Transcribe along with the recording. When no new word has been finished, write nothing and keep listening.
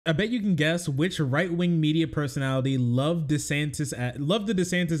I bet you can guess which right-wing media personality loved the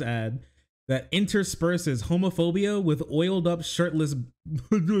DeSantis ad that intersperses homophobia with oiled up, shirtless,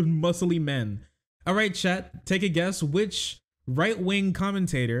 muscly men. All right, chat, take a guess which right-wing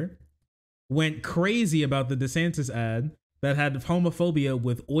commentator went crazy about the DeSantis ad that had homophobia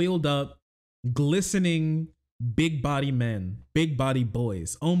with oiled up, glistening, big body men, big body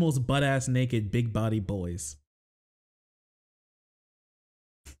boys, almost butt-ass naked big body boys.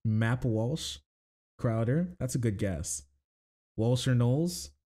 Map Walsh, Crowder, that's a good guess. Walsh or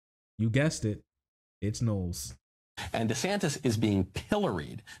Knowles? You guessed it, it's Knowles. And DeSantis is being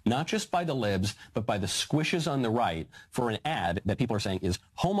pilloried, not just by the libs, but by the squishes on the right for an ad that people are saying is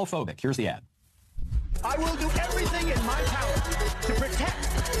homophobic. Here's the ad. I will do everything in my power to protect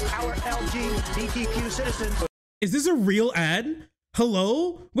our LGBTQ citizens. Is this a real ad?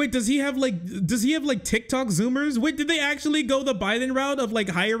 Hello? Wait, does he have like TikTok Zoomers? Wait, did they actually go the Biden route of like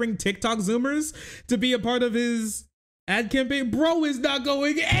hiring TikTok Zoomers to be a part of his ad campaign? Bro is not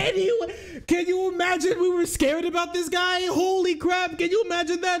going anywhere. Can you imagine we were scared about this guy? Holy crap. Can you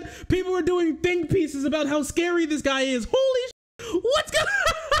imagine that? People were doing think pieces about how scary this guy is. Holy what's going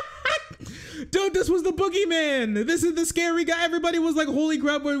on? Dude, this was the boogeyman. This is the scary guy. Everybody was like, holy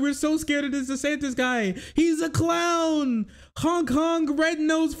crap, we're so scared of this DeSantis guy. He's a clown. Honk honk, red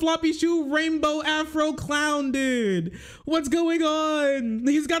nose, floppy shoe, rainbow afro clown, dude. What's going on?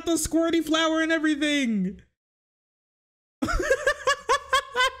 He's got the squirty flower and everything.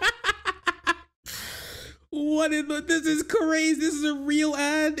 What in the, this is crazy. This is a real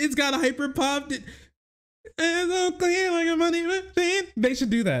ad. It's got a hyper popped. They should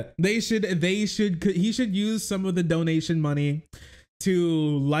do that. He should use some of the donation money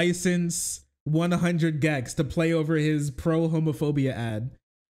to license 100 gex to play over his pro homophobia ad.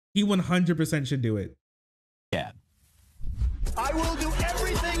 He 100% should do it. Yeah. I will do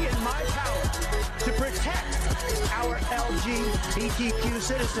everything in my power to protect our LGBTQ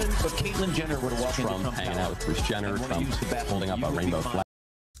citizens. But Caitlyn Jenner would have walked Trump hanging out with Bruce Jenner, Trump holding up a rainbow flag.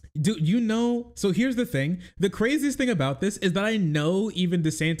 Dude, you know, so here's the thing. The craziest thing about this is that I know even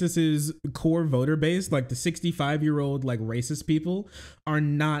DeSantis's core voter base, like the 65-year-old like racist people, are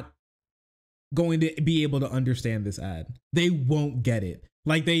not going to be able to understand this ad. They won't get it.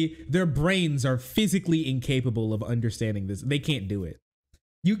 Like their brains are physically incapable of understanding this. They can't do it.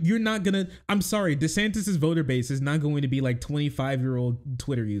 You're not gonna, I'm sorry, DeSantis's voter base is not going to be like 25-year-old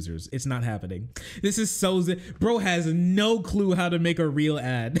Twitter users. It's not happening. This is so, bro has no clue how to make a real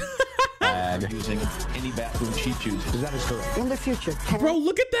ad. Using any bathroom she chooses. That is correct. In the future, bro,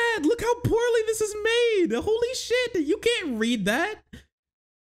 look at that. Look how poorly this is made. Holy shit. You can't read that.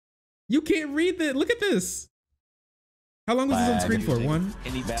 You can't read that. Look at this. How long was this on screen for? 1,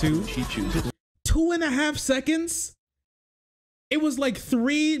 2, 2.5 seconds? It was like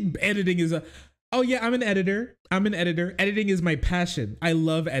 3. Editing is a, oh yeah, I'm an editor. Editing is my passion. I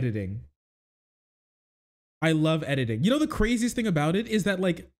love editing. You know, the craziest thing about it is that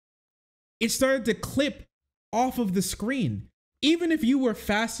like, it started to clip off of the screen. Even if you were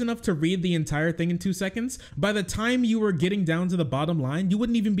fast enough to read the entire thing in 2 seconds, by the time you were getting down to the bottom line, you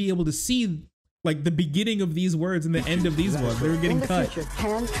wouldn't even be able to see like the beginning of these words and the end of these words. They were getting cut. In the future,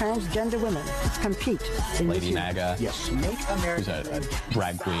 can transgender women compete in Lady Naga, yes, make America who's a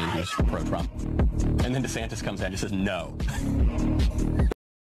drag queen who's pro-Trump. And then DeSantis comes in and just says no.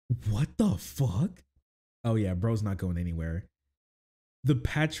 What the fuck? Oh yeah, bro's not going anywhere. The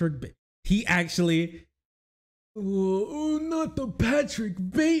Patrick, he actually, oh, not the Patrick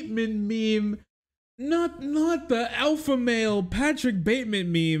Bateman meme. Not the alpha male Patrick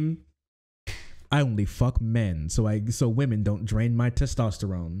Bateman meme. I only fuck men, so women don't drain my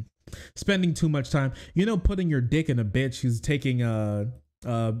testosterone. Spending too much time, you know, putting your dick in a bitch who's taking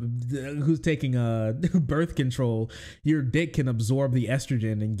birth control. Your dick can absorb the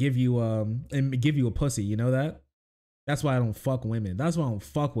estrogen and give you a pussy. You know that? That's why I don't fuck women. That's why I don't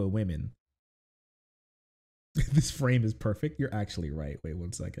fuck with women. This frame is perfect. You're actually right. Wait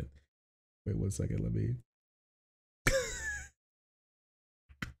 1 second. Let me.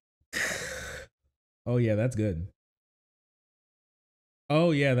 Oh yeah, that's good.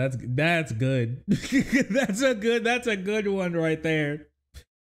 Oh yeah, that's good. that's a good one right there.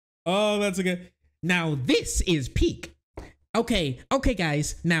 Oh, that's a good. Now this is peak. Okay,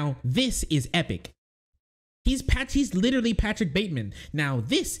 guys. Now this is epic. He's literally Patrick Bateman. Now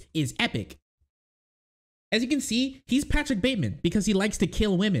this is epic. As you can see, he's Patrick Bateman because he likes to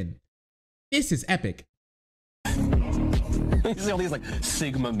kill women. This is epic. You see all these like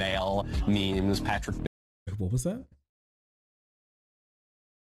Sigma male memes, Patrick. What was that?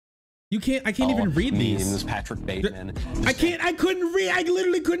 I can't even read memes, these. Patrick Bateman. I couldn't read. I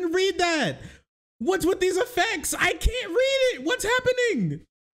literally couldn't read that. What's with these effects? I can't read it. What's happening?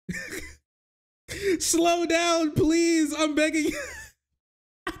 Slow down, please. I'm begging you.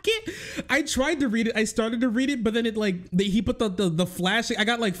 I can't. I tried to read it. I started to read it, but then it he put the flash. I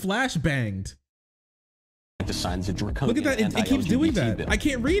got like flash banged. Signs a draconian. Look at that. It keeps doing that. Bill. I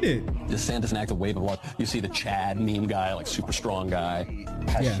can't read it. DeSantis enacts a wave of law. You see the Chad meme guy, like super strong guy.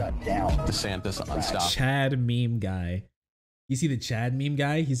 Has shut down. DeSantis unstoppable. Chad meme guy. You see the Chad meme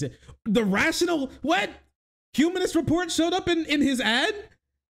guy? He said the rational what? Humanist Report showed up in his ad.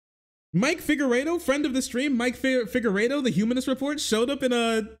 Mike Figueredo, friend of the stream, Mike Figueredo, the Humanist Report showed up in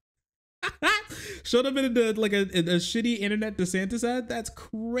a like a shitty internet DeSantis ad. That's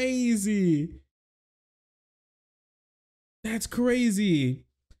crazy. That's crazy.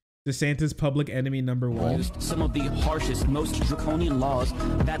 DeSantis public enemy number one. Some of the harshest, most draconian laws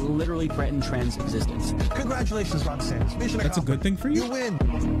that literally threaten trans existence. Congratulations, Ron DeSantis. Mission That's a good thing for you? You win.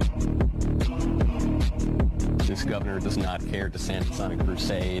 This governor does not care. DeSantis on a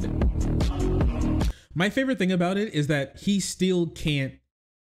crusade. My favorite thing about it is that he still can't.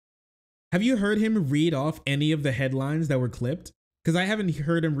 Have you heard him read off any of the headlines that were clipped? Because I haven't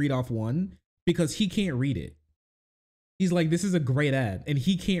heard him read off one because he can't read it. He's like, this is a great ad, and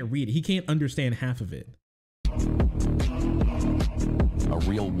he can't read it. He can't understand half of it. A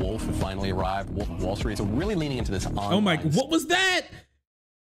real wolf who finally arrived, Wolf of Wall Street. So really leaning into this online. Oh my, what was that?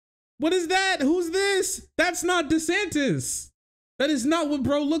 What is that? Who's this? That's not DeSantis. That is not what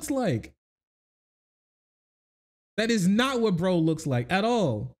bro looks like. That is not what bro looks like at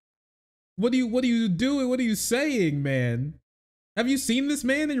all. What are you doing? What are you saying, man? Have you seen this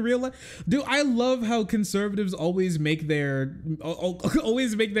man in real life? Dude, I love how conservatives always make their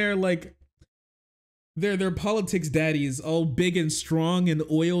like their politics daddies all big and strong and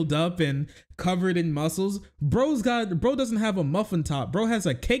oiled up and covered in muscles. Bro doesn't have a muffin top. Bro has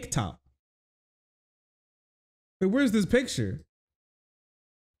a cake top. Wait, where's this picture?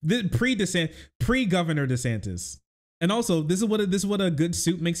 Pre-Governor DeSantis. And also, this is what a good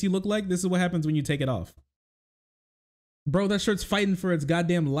suit makes you look like. This is what happens when you take it off. Bro, that shirt's fighting for its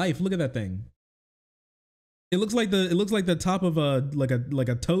goddamn life. Look at that thing. It looks like the top of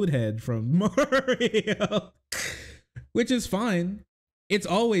a toad head from Mario. Which is fine. It's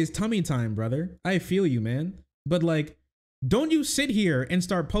always tummy time, brother. I feel you, man. But like, don't you sit here and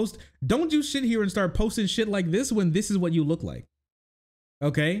start posting shit like this when this is what you look like.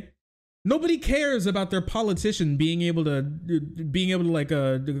 Okay? Nobody cares about their politician being able to like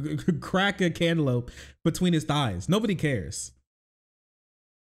crack a cantaloupe between his thighs. Nobody cares.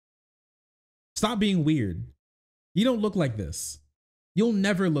 Stop being weird. You don't look like this. You'll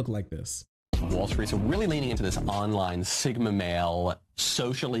never look like this. Wall Street. So really leaning into this online Sigma male,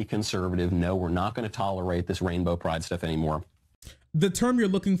 socially conservative. No, we're not going to tolerate this rainbow pride stuff anymore. The term you're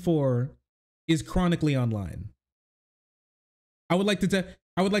looking for is chronically online. I would like to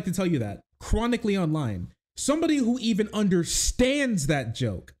tell you that. Chronically online. Somebody who even understands that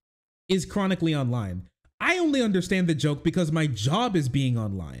joke is chronically online. I only understand the joke because my job is being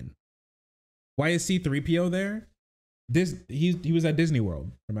online. Why is C-3PO there? He was at Disney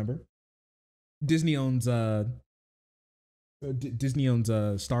World, remember? Disney owns Star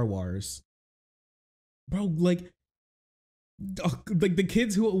Wars. Bro, like the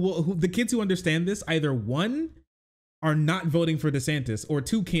kids who understand this, either one, are not voting for DeSantis, or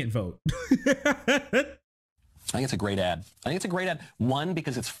two, can't vote. I think it's a great ad. One,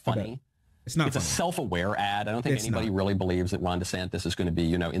 because it's funny. Okay. It's not. It's a self-aware ad. I don't think anybody really believes that Ron DeSantis is going to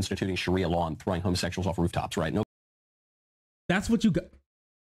be, instituting Sharia law and throwing homosexuals off rooftops, right? No. That's what you got.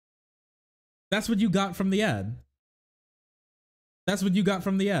 That's what you got from the ad. That's what you got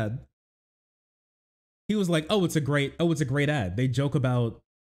from the ad. He was like, "Oh, it's a great ad. They joke about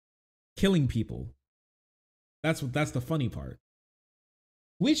killing people." That's the funny part.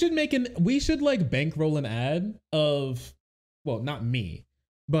 We should like bankroll an ad of, well, not me,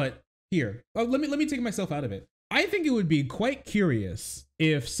 but here. Let me take myself out of it. I think it would be quite curious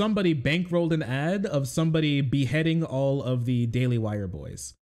if somebody bankrolled an ad of somebody beheading all of the Daily Wire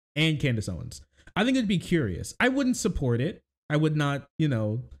boys and Candace Owens. I think it'd be curious. I wouldn't support it. I would not,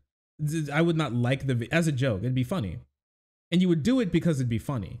 I would not like as a joke. It'd be funny. And you would do it because it'd be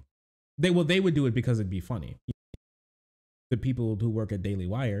funny. They would do it because it'd be funny. The people who work at Daily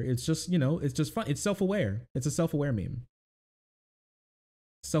Wire, it's just, it's just fun. It's self-aware. It's a self-aware meme.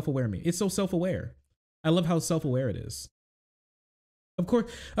 Self-aware meme. It's so self-aware. I love how self-aware it is. Of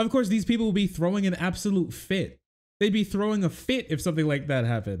course, these people will be throwing an absolute fit. They'd be throwing a fit if something like that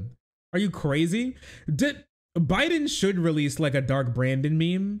happened. Are you crazy? Biden should release like a Dark Brandon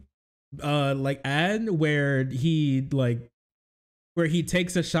meme like ad where he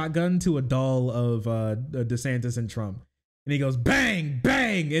takes a shotgun to a doll of DeSantis and Trump, and he goes bang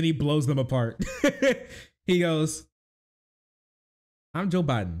bang, and he blows them apart. He goes, "I'm Joe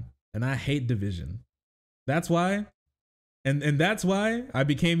Biden, and I hate division. That's why, and that's why I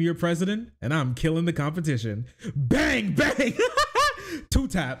became your president, and I'm killing the competition. Bang bang, two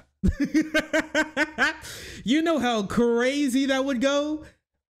tap." You know how crazy that would go?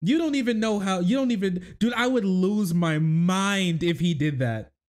 You don't even know how, dude, I would lose my mind if he did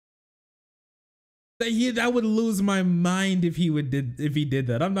that. I would lose my mind if he did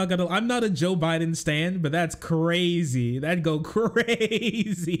that. I'm not a Joe Biden stan, but that's crazy. That'd go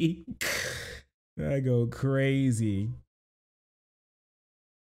crazy. That'd go crazy.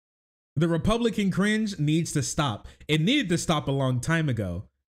 The Republican cringe needs to stop. It needed to stop a long time ago.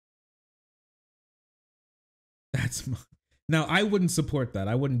 Now, I wouldn't support that.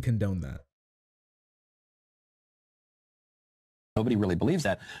 I wouldn't condone that. Nobody really believes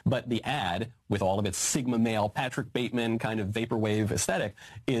that, but the ad, with all of its Sigma male, Patrick Bateman kind of vaporwave aesthetic,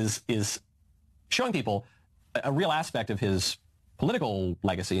 is showing people a real aspect of his political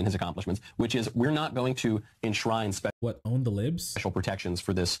legacy and his accomplishments, which is we're not going to enshrine own the libs? Special protections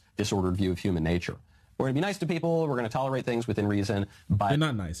for this disordered view of human nature. We're going to be nice to people. We're going to tolerate things within reason. But they're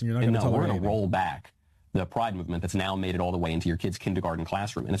not nice, and you're not going to tolerate we're going to anything. roll back the pride movement that's now made it all the way into your kid's kindergarten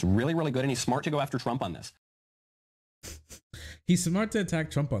classroom. And it's really, really good, and he's smart to go after Trump on this. He's smart to attack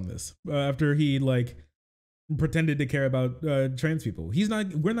Trump on this after he pretended to care about trans people.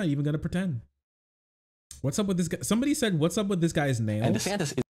 We're not even going to pretend. What's up with this guy? Somebody said, what's up with this guy's nails? And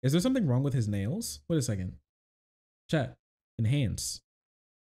DeSantis is there something wrong with his nails? Wait a second. Chat. Enhance.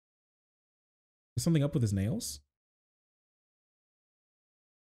 Is something up with his nails?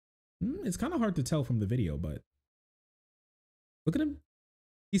 It's kind of hard to tell from the video, but look at him.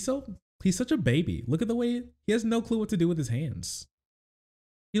 He's such a baby. Look at the way he has no clue what to do with his hands.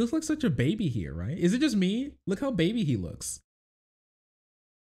 He looks like such a baby here, right? Is it just me? Look how baby he looks.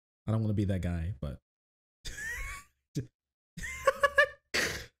 I don't want to be that guy, but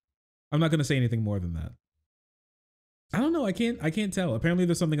I'm not going to say anything more than that. I don't know. I can't tell. Apparently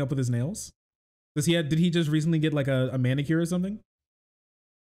there's something up with his nails. Did he just recently get like a manicure or something?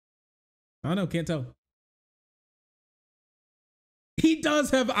 I don't know. Can't tell. He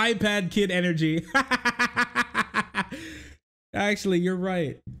does have iPad kid energy. Actually, you're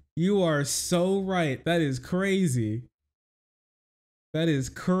right. You are so right. That is crazy. That is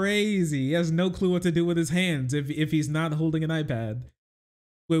crazy. He has no clue what to do with his hands if he's not holding an iPad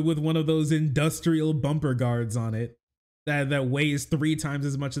with one of those industrial bumper guards on it that weighs 3 times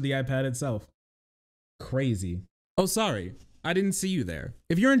as much as the iPad itself. Crazy. Oh, sorry. I didn't see you there.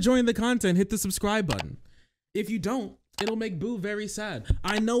 If you're enjoying the content, hit the subscribe button. If you don't, it'll make Boo very sad.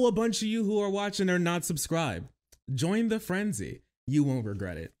 I know a bunch of you who are watching are not subscribed. Join the frenzy. You won't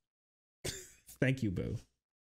regret it. Thank you, Boo.